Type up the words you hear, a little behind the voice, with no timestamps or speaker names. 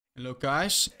Hello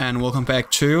guys, and welcome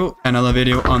back to another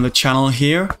video on the channel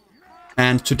here.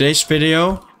 And today's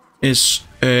video is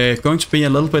going to be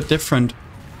a little bit different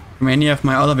from any of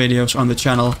my other videos on the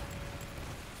channel,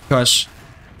 because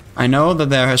I know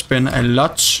that there has been a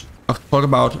lot of talk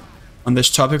about on this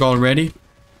topic already,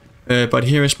 but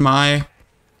here is my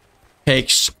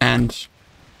takes and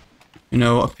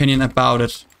opinion about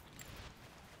it.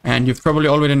 And you probably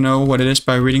already know what it is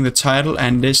by reading the title,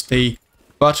 and it is the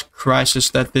bot crisis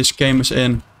that this game is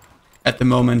in at the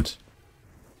moment.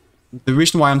 The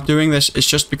reason why I'm doing this is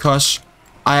just because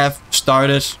I have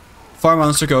started 4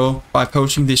 months ago by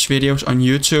posting these videos on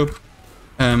YouTube,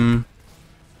 and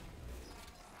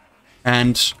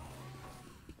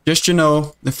just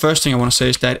the first thing I want to say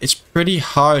is that it's pretty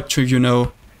hard to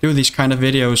do these kind of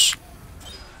videos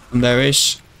when there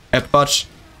is a bot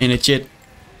in legit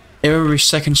every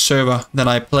second server that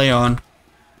I play on.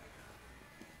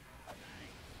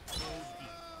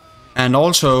 And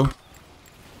also,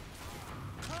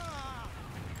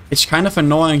 it's kind of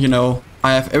annoying,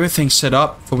 I have everything set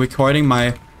up for recording,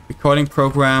 my recording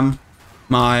program,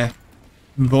 my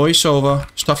voiceover,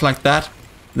 stuff like that.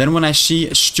 Then when I see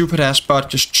a stupid ass bot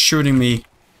just shooting me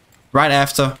right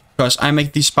after, because I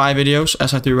make these spy videos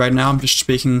as I do right now, I'm just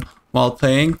speaking while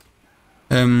playing.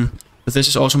 But this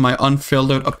is also my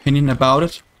unfiltered opinion about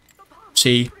it.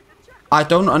 See, I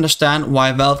don't understand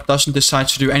why Valve doesn't decide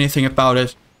to do anything about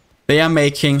it. They are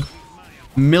making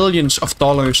millions of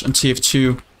dollars on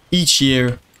TF2 each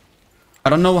year. I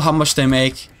don't know how much they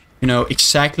make,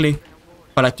 exactly,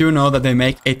 but I do know that they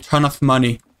make a ton of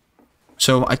money.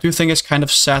 So I do think it's kind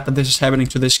of sad that this is happening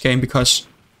to this game, because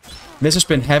this has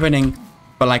been happening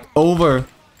for like over,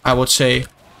 I would say,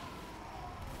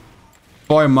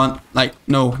 4 months. Like,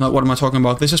 no, not what am I talking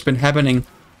about? This has been happening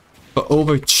for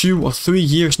over 2 or 3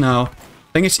 years now.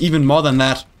 I think it's even more than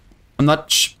that. I'm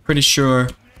not pretty sure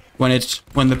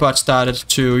when the bot started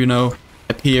to,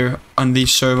 appear on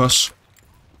these servers.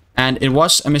 And it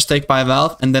was a mistake by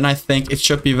Valve, and then I think it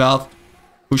should be Valve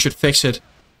who should fix it.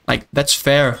 Like, that's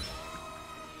fair.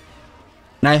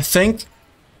 And I think,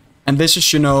 and this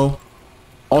is,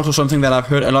 also something that I've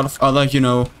heard a lot of other,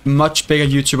 much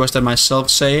bigger YouTubers than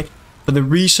myself say, but the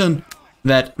reason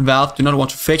that Valve do not want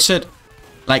to fix it,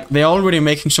 like, they're already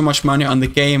making so much money on the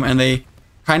game, and they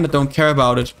kind of don't care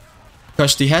about it,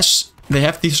 because they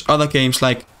have these other games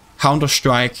like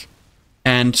Counter-Strike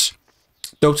and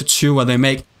Dota 2 where they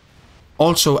make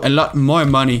also a lot more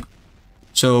money.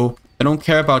 So they don't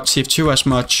care about TF2 as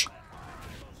much.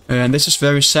 And this is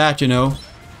very sad,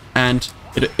 And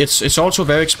it's also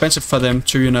very expensive for them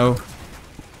to,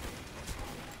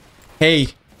 pay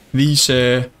these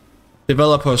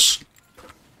developers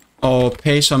or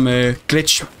pay some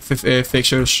glitch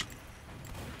fixers.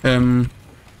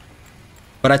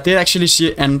 But I did actually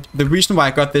see, and the reason why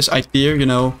I got this idea,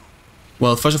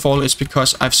 well, first of all, it's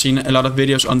because I've seen a lot of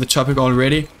videos on the topic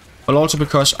already, but also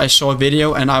because I saw a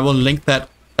video, and I will link that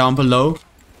down below.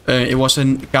 It was a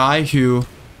guy who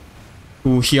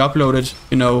he uploaded,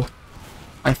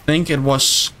 I think it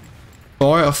was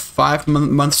 4 or 5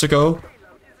 months ago,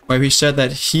 where he said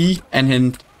that he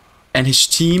and his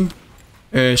team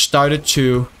started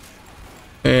to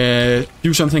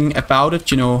do something about it,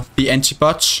 the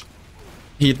anti-bots.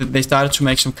 They started to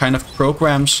make some kind of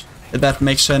programs, if that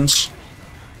makes sense.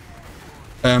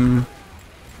 And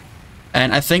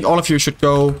I think all of you should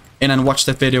go in and watch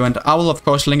that video, and I will of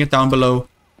course link it down below,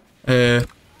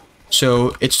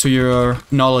 so it's to your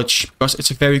knowledge, because it's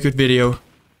a very good video.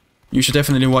 You should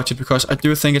definitely watch it, because I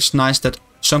do think it's nice that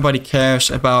somebody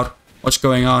cares about what's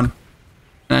going on.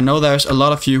 And I know there's a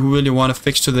lot of you who really want to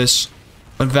fix to this,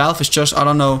 but Valve is just, I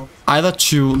don't know, either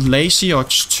too lazy or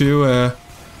just too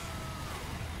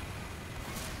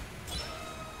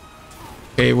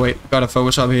okay, wait, gotta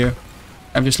focus up here.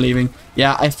 I'm just leaving.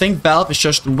 Yeah, I think Valve is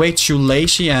just way too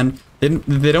lazy, and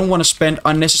they don't want to spend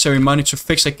unnecessary money to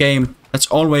fix a game that's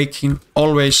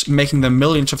always making them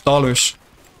millions of dollars.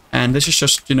 And this is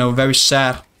just, very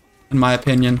sad, in my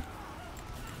opinion.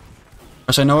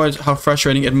 Because I know how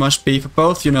frustrating it must be for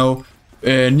both,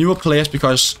 newer players,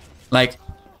 because, like,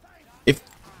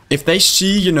 if they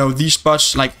see, these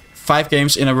bots, like, 5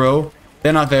 games in a row,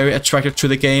 they're not very attracted to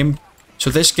the game. So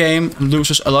this game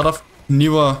loses a lot of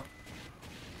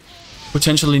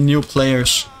potentially new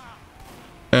players.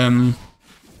 And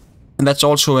that's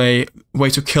also a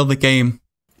way to kill the game.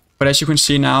 But as you can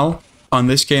see now, on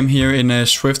this game here in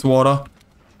Swiftwater,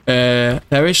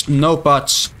 there is no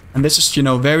bots. And this is,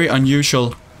 very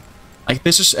unusual. Like,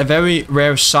 this is a very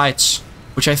rare sight,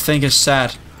 which I think is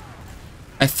sad.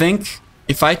 I think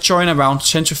if I join around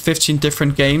 10 to 15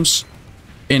 different games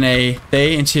in a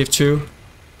day in TF2,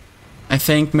 I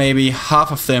think maybe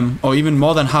half of them, or even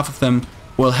more than half of them,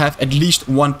 will have at least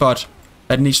one bot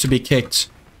that needs to be kicked.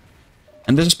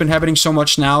 And this has been happening so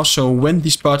much now, so when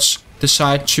these bots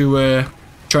decide to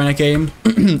join a game,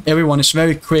 everyone is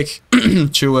very quick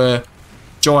to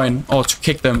join or to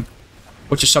kick them,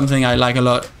 which is something I like a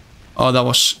lot. Oh, that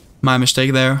was my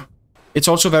mistake there. It's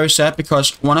also very sad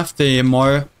because one of the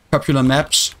more popular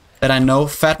maps that I know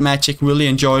Fat Magic really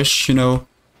enjoys, you know,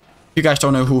 you guys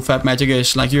don't know who Fat Magic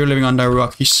is, like you're living under a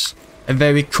rock. He's a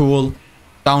very cool,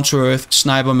 down-to-earth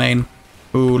sniper main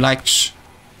who likes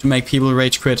to make people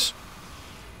rage quit.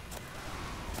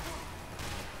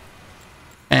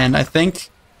 And I think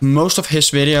most of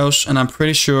his videos, and I'm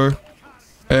pretty sure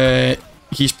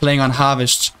he's playing on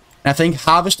Harvest. And I think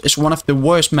Harvest is one of the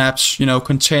worst maps, you know,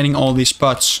 containing all these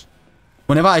bots.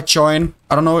 Whenever I join,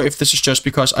 I don't know if this is just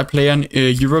because I play on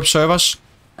Europe servers.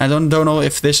 I don't know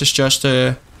if this is just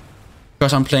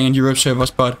because I'm playing in Europe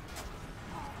servers, but...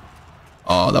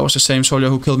 Oh, that was the same soldier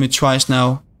who killed me twice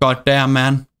now. God damn,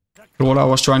 man. But what I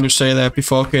was trying to say there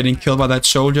before getting killed by that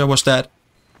soldier was that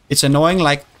it's annoying,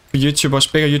 like, for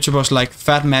YouTubers, bigger YouTubers like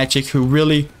Fat Magic, who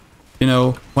really, you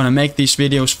know, want to make these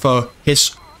videos for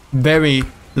his very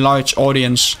large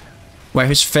audience, where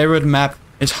his favorite map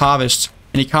is Harvest,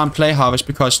 and he can't play Harvest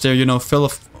because they're, you know,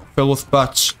 filled with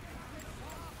bots.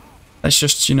 That's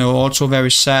just, you know, also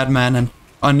very sad, man, and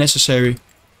unnecessary.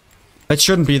 That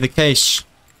shouldn't be the case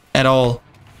at all.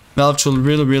 Valve should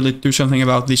really do something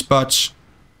about these bots,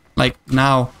 like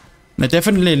now. They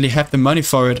definitely have the money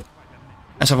for it,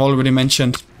 as I've already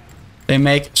mentioned. They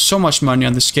make so much money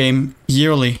on this game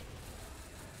yearly.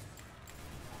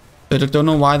 But I don't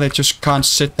know why they just can't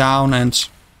sit down and,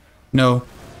 you know,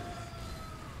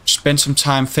 spend some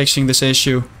time fixing this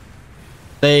issue.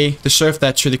 They deserve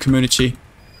that to the community.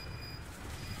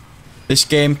 This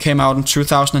game came out in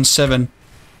 2007,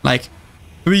 like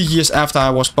 3 years after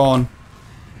I was born.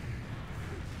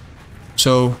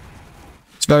 So,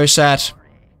 it's very sad.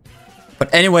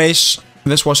 But anyways,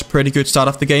 this was a pretty good start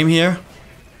of the game here.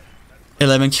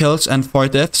 11 kills and 4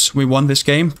 deaths. We won this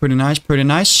game. Pretty nice, pretty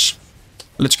nice.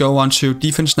 Let's go on to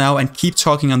defense now and keep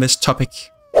talking on this topic.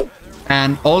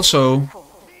 And also,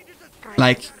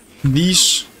 like,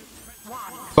 these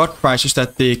bot prices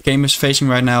that the game is facing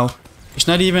right now, it's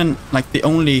not even like the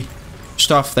only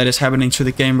stuff that is happening to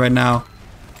the game right now.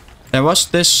 There was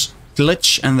this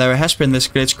glitch, and there has been this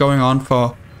glitch going on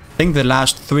for, I think, the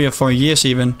last 3 or 4 years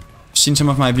even. I've seen some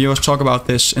of my viewers talk about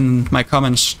this in my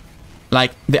comments.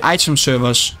 Like, the item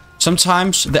servers.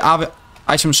 Sometimes the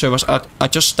item servers are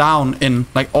just down in,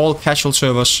 like, all casual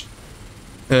servers.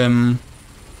 And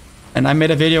I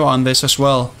made a video on this as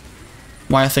well.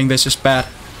 Why I think this is bad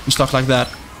and stuff like that.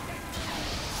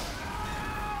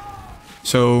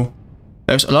 So,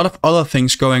 there's a lot of other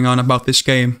things going on about this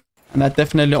game. And that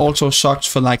definitely also sucks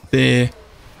for, like, the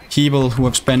people who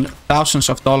have spent thousands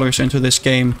of dollars into this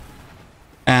game.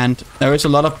 And there is a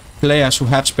lot of players who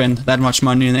have spent that much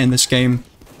money in this game.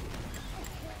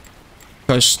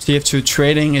 Because TF2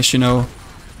 trading is, you know,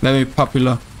 very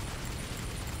popular.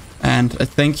 And I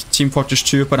think Team Fortress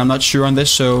 2, but I'm not sure on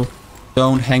this, so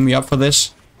don't hang me up for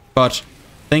this. But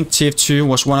I think TF2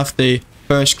 was one of the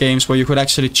first games where you could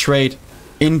actually trade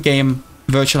in-game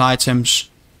virtual items.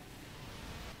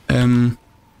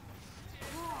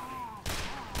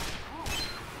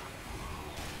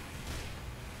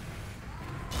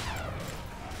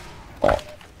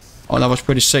 Oh, that was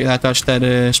pretty sick. I dodged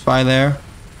that spy there.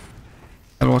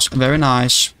 That was very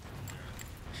nice.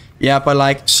 Yeah, but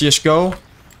like CSGO,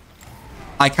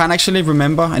 I can't actually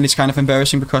remember, and it's kind of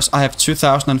embarrassing because I have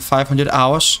 2,500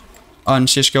 hours on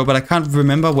CSGO, but I can't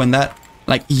remember when that,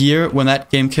 like, year when that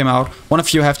game came out. One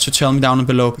of you have to tell me down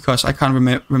below because I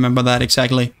can't remember that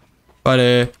exactly. But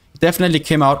it definitely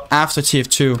came out after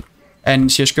TF2. And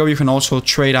CSGO you can also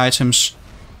trade items.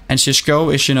 And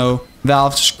CSGO is, you know,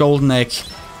 Valve's golden egg.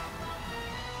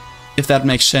 If that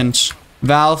makes sense.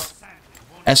 Valve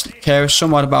cares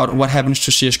somewhat about what happens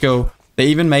to CSGO. They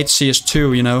even made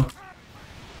CS2, you know.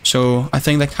 So I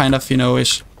think that kind of, you know,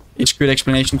 is good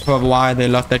explanation for why they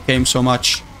love that game so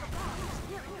much.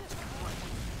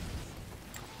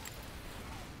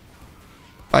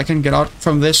 If I can get out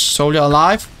from this soldier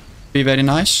alive, be very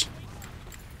nice.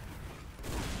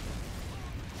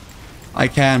 I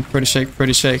can. Pretty sick,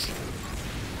 pretty sick.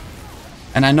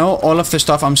 And I know all of the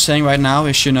stuff I'm saying right now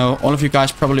is, you know, all of you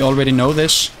guys probably already know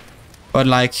this. But,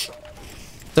 like,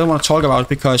 I don't want to talk about it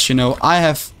because, you know, I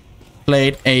have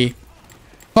played a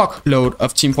fuckload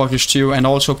of Team Fortress 2 and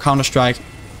also Counter-Strike.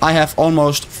 I have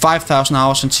almost 5,000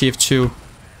 hours on TF2.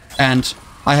 And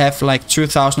I have, like,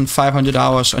 2,500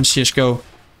 hours on CSGO.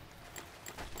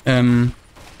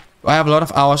 I have a lot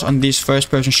of hours on these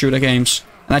first-person shooter games,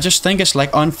 and I just think it's like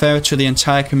unfair to the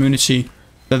entire community.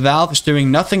 The Valve is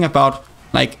doing nothing about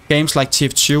like games like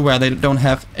TF2 where they don't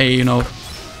have a, you know,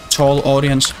 tall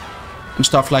audience and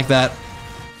stuff like that.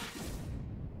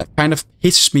 That kind of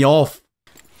pisses me off.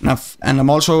 And I'm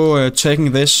also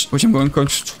taking this, which I'm going to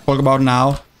talk about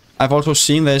now. I've also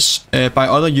seen this by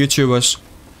other YouTubers.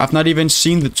 I've not even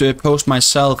seen the post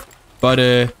myself, but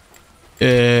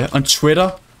on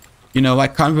Twitter, you know, I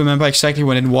can't remember exactly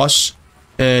when it was.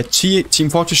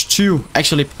 TF2's 2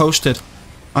 actually posted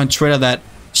on Twitter that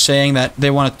saying that they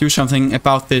want to do something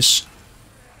about this,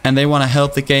 and they want to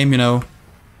help the game, you know,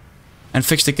 and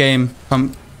fix the game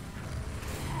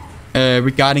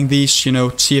regarding these, you know,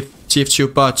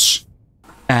 TF2 bots.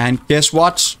 And guess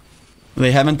what?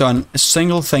 They haven't done a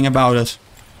single thing about it.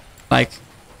 Like,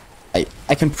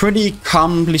 I can pretty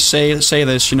calmly say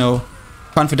this, you know,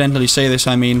 confidently say this,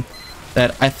 I mean,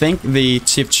 that I think the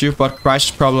TF2 bot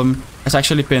crisis problem has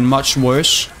actually been much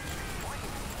worse,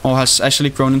 or has actually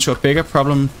grown into a bigger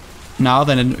problem now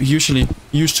than it usually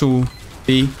used to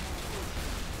be.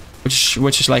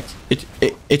 Which is like,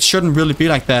 it shouldn't really be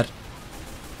like that.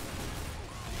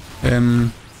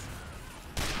 Gotta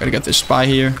get this spy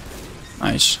here.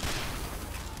 Nice.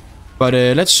 But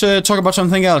let's talk about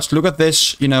something else. Look at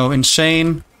this, you know,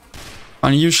 insane,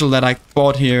 unusual that I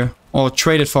bought here, or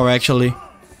traded for actually.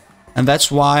 And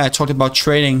that's why I talked about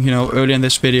trading, you know, earlier in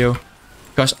this video.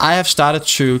 Because I have started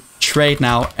to trade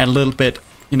now a little bit,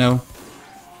 you know.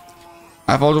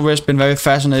 I've always been very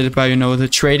fascinated by, you know, the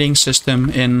trading system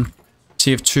in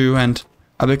TF2, and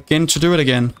I begin to do it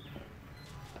again.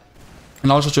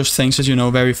 And also just things that, you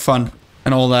know, very fun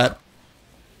and all that.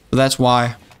 So that's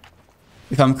why.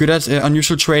 If I'm good at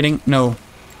unusual trading, no.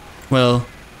 Well,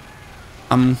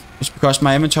 it's because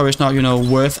my inventory is not, you know,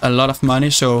 worth a lot of money,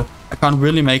 so I can't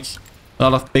really make a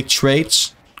lot of big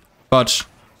trades. But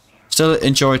still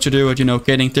enjoy to do it, you know,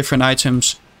 getting different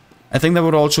items. I think that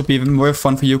would also be more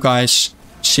fun for you guys,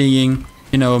 seeing,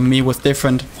 you know, me with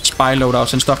different spy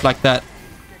loadouts and stuff like that.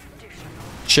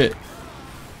 Shit.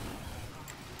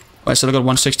 I still got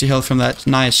 160 health from that.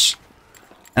 Nice.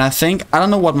 And I think, I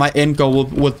don't know what my end goal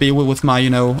would be with my, you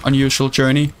know, unusual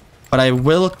journey, but I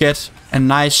will get a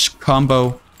nice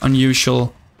combo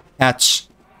unusual hats.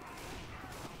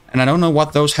 And I don't know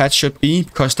what those hats should be,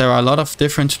 because there are a lot of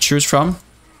different to choose from.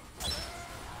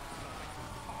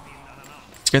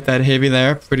 Let's get that heavy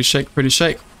there. Pretty sick, pretty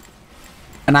sick.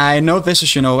 And I know this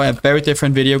is, you know, a very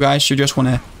different video, guys. You just want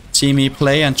to see me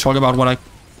play and talk about what I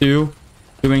do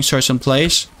doing certain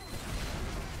plays.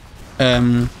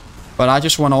 But I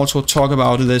just want to also talk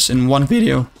about this in one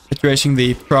video, addressing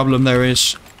the problem there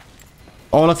is.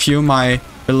 All of you, my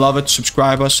beloved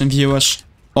subscribers and viewers,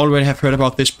 already have heard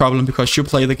about this problem because you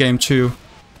play the game too.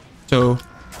 So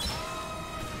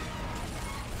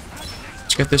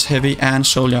let's get this heavy and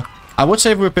soldier. I would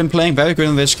say we've been playing very good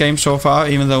in this game so far,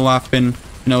 even though I've been,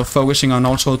 you know, focusing on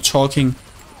also talking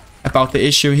about the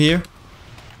issue here.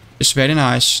 It's very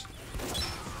nice.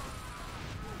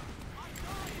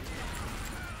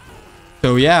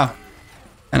 So yeah,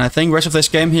 and I think rest of this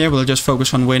game here we'll just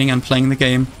focus on winning and playing the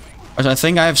game. As I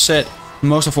think I have said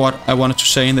most of what I wanted to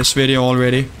say in this video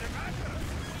already.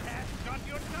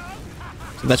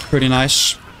 So that's pretty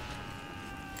nice.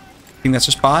 I think that's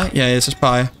a spy? Yeah, it's a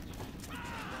spy.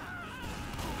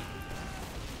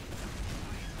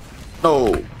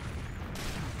 No.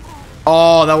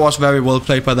 Oh, that was very well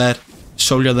played by that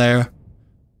soldier there.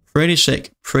 Pretty sick,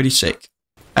 pretty sick.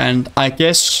 And I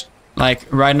guess, like,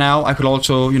 right now, I could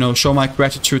also, you know, show my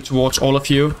gratitude towards all of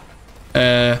you.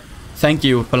 Thank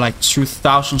you for, like,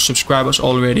 2,000 subscribers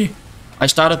already. I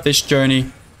started this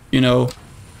journey, you know,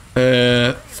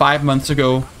 5 months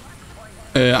ago.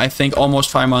 I think almost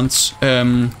 5 months.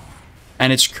 And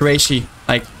it's crazy,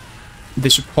 like, the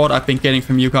support I've been getting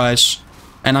from you guys.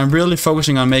 And I'm really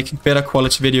focusing on making better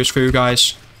quality videos for you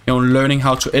guys. You know, learning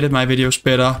how to edit my videos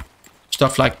better.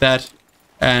 Stuff like that.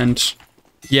 And,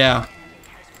 yeah.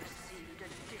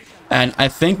 And I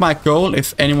think my goal,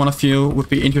 if any one of you would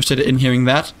be interested in hearing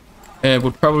that,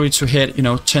 would probably to hit, you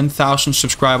know, 10,000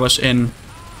 subscribers in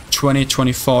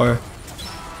 2024.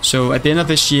 So at the end of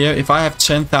this year, if I have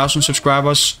 10,000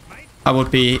 subscribers, I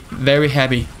would be very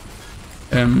happy.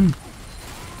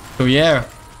 So yeah.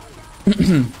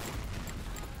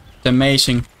 It's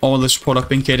amazing, all the support I've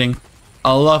been getting.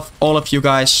 I love all of you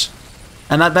guys.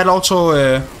 And that also,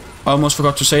 I almost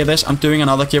forgot to say this, I'm doing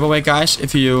another giveaway, guys,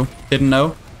 if you didn't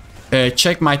know.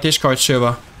 Check my Discord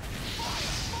server.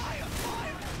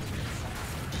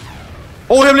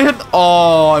 Oh, heavily hit!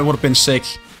 Oh, it would have been sick.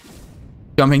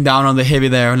 Jumping down on the heavy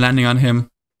there and landing on him.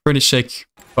 Pretty sick.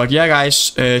 But yeah,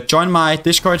 guys, join my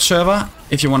Discord server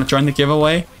if you want to join the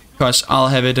giveaway, because I'll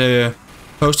have it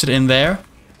posted in there.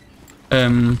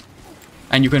 And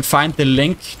you can find the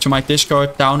link to my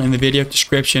Discord down in the video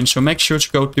description. So make sure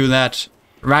to go do that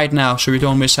right now so you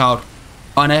don't miss out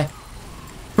on a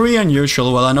pretty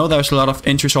unusual. Well, I know there's a lot of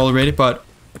interest already, but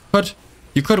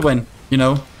you could win, you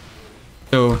know.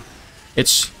 So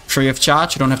it's free of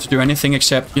charge. You don't have to do anything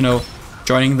except, you know,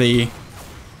 joining the...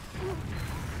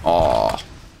 Oh.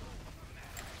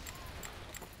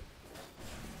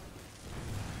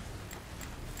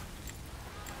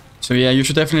 So yeah, you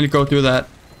should definitely go do that.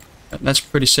 That's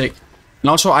pretty sick. And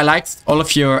also, I liked all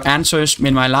of your answers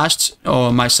in my last,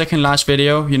 or my second last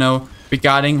video, you know,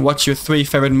 regarding what your 3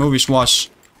 favorite movies was.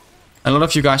 A lot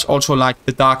of you guys also liked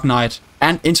The Dark Knight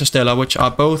and Interstellar, which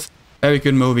are both very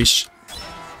good movies.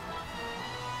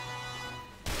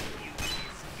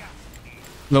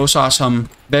 Those are some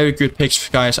very good picks,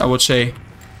 guys, I would say.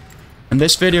 And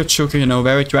this video took, you know, a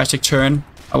very drastic turn.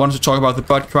 I wanted to talk about the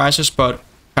bot crisis, but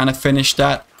kind of finished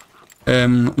that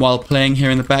while playing here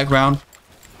in the background.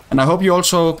 And I hope you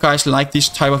also, guys, like these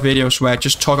type of videos where I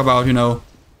just talk about, you know,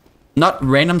 not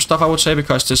random stuff, I would say,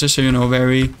 because this is a, you know,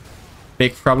 very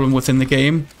big problem within the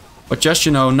game. But just,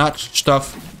 you know, not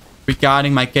stuff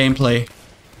regarding my gameplay.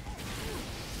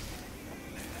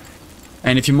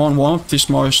 And if you want these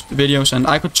more videos, and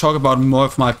I could talk about more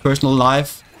of my personal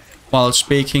life while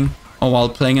speaking or while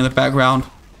playing in the background,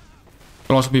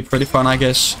 it'll also be pretty fun, I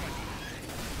guess.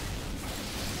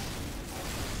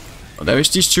 But there is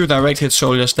these 2 direct hit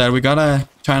soldiers that we gotta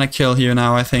try to kill here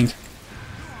now, I think.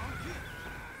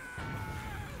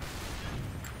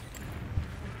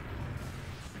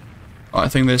 Oh, I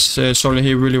think this soldier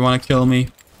here really wanna kill me.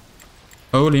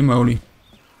 Holy moly.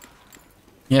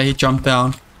 Yeah, he jumped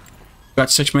down. Got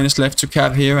 6 minutes left to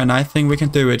cap here, and I think we can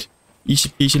do it. Easy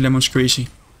peasy lemon squeezy.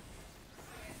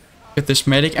 Get this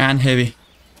medic and heavy.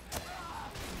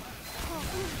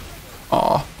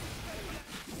 Oh.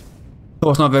 That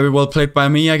was not very well played by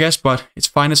me, I guess, but it's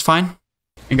fine, it's fine.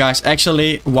 And guys,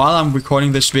 actually, while I'm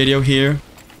recording this video here,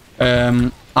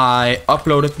 I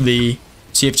uploaded the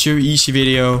TF2 easy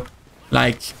video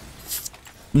like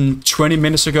 20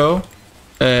 minutes ago.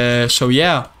 So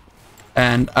yeah.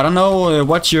 And I don't know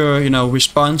what your, you know,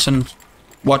 response and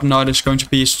whatnot is going to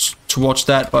be towards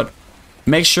that, but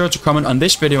make sure to comment on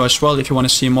this video as well if you want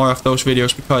to see more of those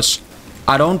videos, because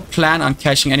I don't plan on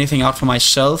cashing anything out for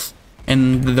myself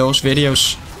in those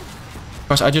videos,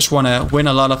 because I just want to win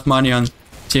a lot of money on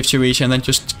TF2 each and then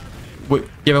just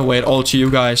give away it all to you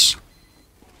guys.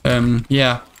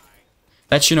 Yeah,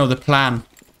 that's, you know, the plan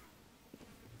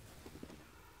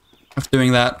of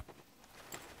doing that.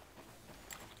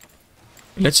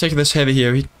 Let's take this heavy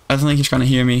here. I don't think he's gonna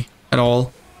hear me at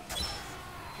all.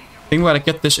 I think we gotta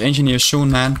get this engineer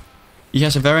soon, man. He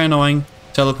has a very annoying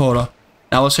teleporter.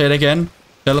 I will say it again.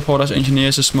 Teleporters,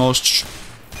 engineers is most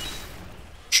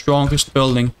strongest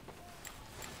building.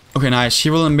 Okay, nice. He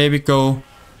will maybe go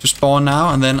to spawn now,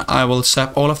 and then I will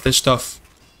sap all of this stuff.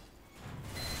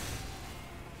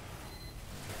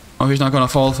 Oh, he's not gonna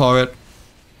fall for it.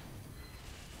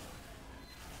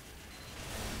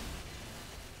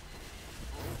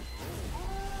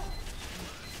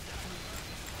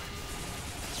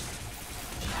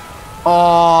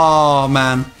 Oh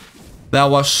man, that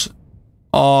was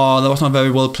not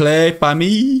very well played by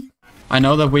me. I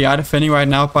know that we are defending right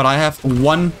now, but I have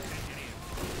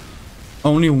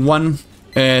only one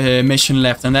mission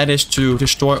left, and that is to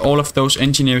destroy all of those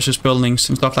engineers' buildings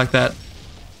and stuff like that.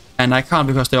 And I can't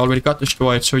because they already got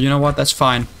destroyed. So you know what? That's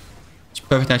fine. It's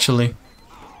perfect actually.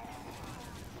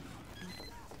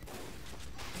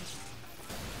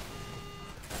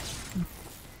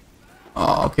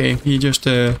 Oh, okay. He just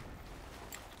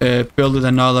built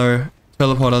another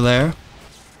teleporter there.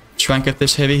 Try and get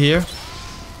this heavy here.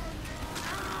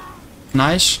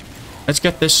 Nice. Let's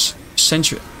get this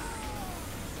sentry.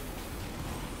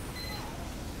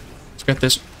 Let's get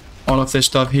this, all of this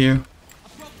stuff here.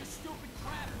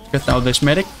 Get out this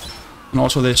medic and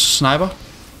also this sniper.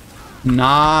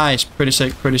 Nice. Pretty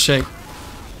sick. Pretty sick.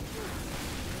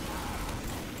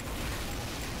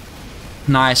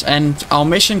 Nice. And our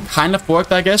mission kind of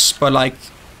worked, I guess, but like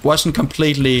wasn't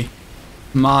completely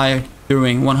my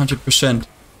doing 100%,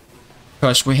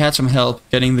 because we had some help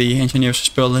getting the engineers'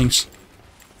 buildings.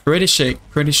 Pretty sick,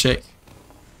 pretty sick.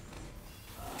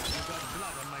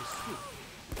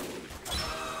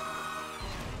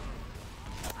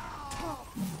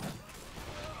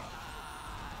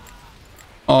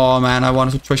 Oh man, I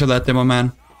wanted to treasure that demo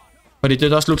man, but it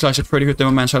does look like a pretty good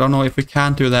demo man, so I don't know if we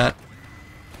can do that.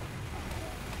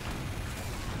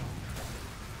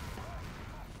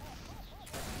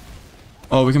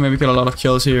 Oh, we can maybe get a lot of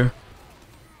kills here.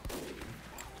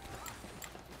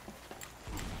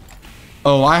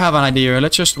 Oh, I have an idea.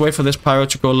 Let's just wait for this pyro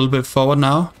to go a little bit forward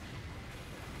now.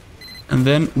 And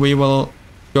then we will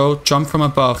go jump from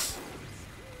above.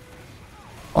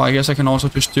 Oh, I guess I can also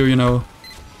just do, you know...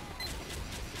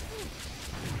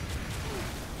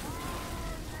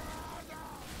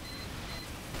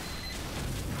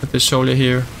 Put this soldier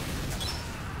here.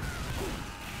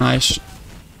 Nice.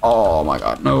 Oh my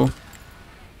god, no.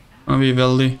 Gonna be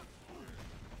veldy.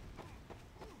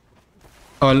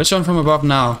 Oh, let's jump from above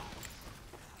now.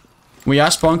 We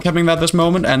are spawn capping that this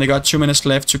moment, and they got 2 minutes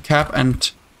left to cap,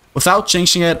 and without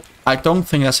jinxing it, I don't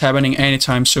think that's happening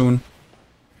anytime soon.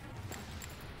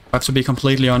 I have to be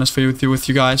completely honest with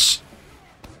you guys.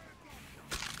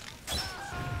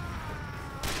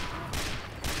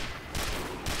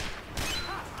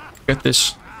 Get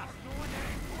this.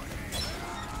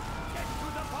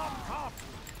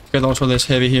 Get also this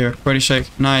heavy here. Pretty sick.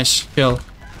 Nice kill.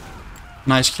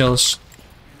 Nice kills.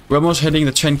 We're almost hitting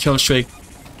the 10 kill streak.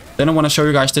 Then I want to show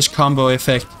you guys this combo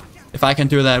effect. If I can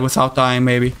do that without dying,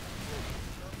 maybe.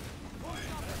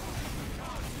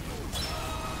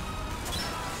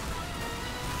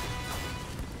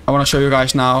 I want to show you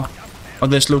guys now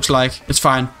what this looks like. It's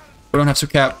fine. We don't have to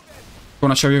cap. I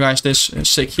want to show you guys this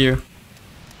sick here.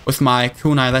 With my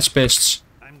kunai, that's best.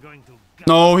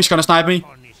 No, he's gonna snipe me.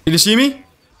 Did you see me?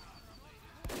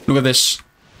 Look at this.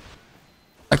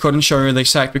 I couldn't show you the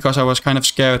exact because I was kind of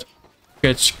scared.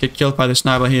 Get killed by the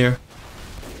sniper here.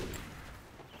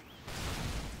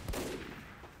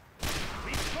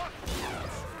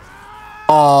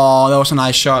 Oh, that was a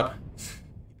nice shot.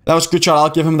 That was a good shot. I'll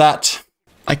give him that.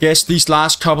 I guess these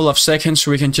last couple of seconds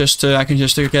we can just I can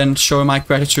just again show my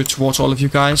gratitude towards all of you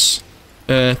guys.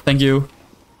 Thank you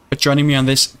for joining me on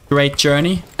this great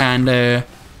journey, and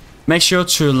make sure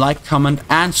to like, comment,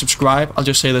 and subscribe. I'll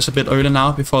just say this a bit early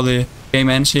now before the game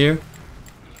ends here,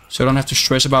 so I don't have to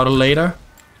stress about it later.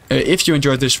 If you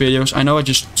enjoyed these videos, I know I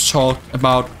just talked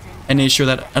about an issue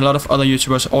that a lot of other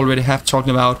YouTubers already have talked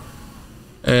about.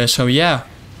 So yeah,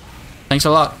 thanks a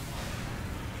lot.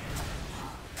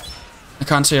 I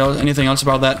can't say anything else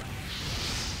about that.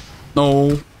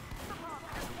 No.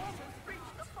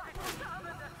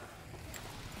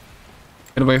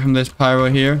 Get away from this pyro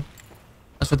here.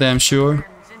 That's for damn sure.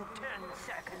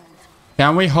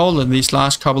 Can we hold it these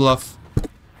last couple of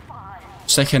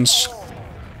seconds?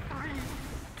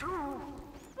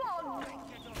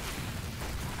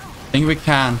 I think we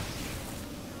can. I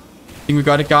think we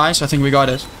got it, guys. I think we got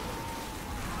it.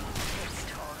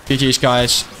 GG's,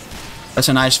 guys. That's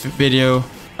a nice video.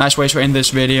 Nice way to end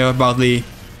this video about the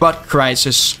bot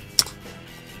crisis.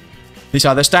 These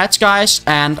are the stats, guys,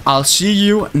 and I'll see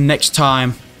you next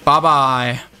time. Bye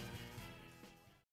bye.